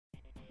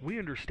We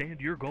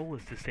understand your goal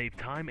is to save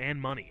time and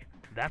money.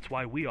 That's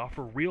why we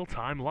offer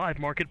real-time live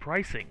market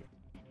pricing.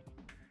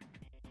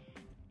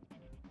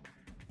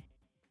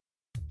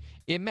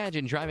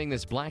 Imagine driving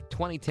this black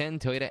 2010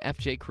 Toyota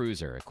FJ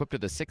Cruiser equipped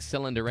with a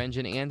 6-cylinder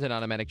engine and an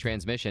automatic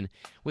transmission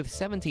with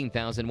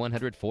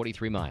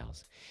 17,143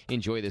 miles.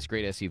 Enjoy this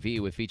great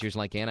SUV with features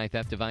like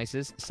anti-theft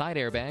devices, side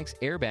airbags,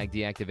 airbag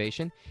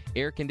deactivation,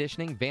 air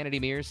conditioning, vanity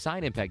mirrors,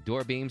 side impact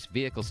door beams,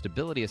 vehicle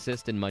stability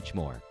assist, and much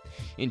more.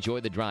 Enjoy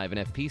the drive and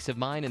have peace of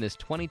mind in this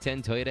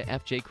 2010 Toyota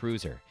FJ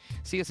Cruiser.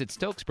 See us at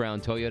Stokes Brown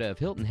Toyota of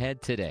Hilton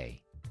Head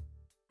today.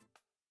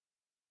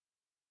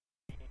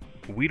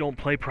 We don't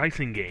play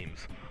pricing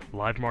games.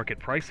 Live Market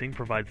Pricing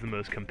provides the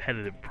most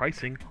competitive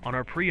pricing on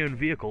our pre-owned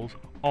vehicles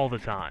all the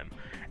time.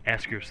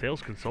 Ask your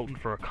sales consultant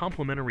for a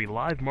complimentary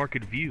live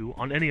market view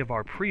on any of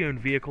our pre-owned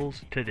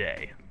vehicles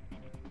today.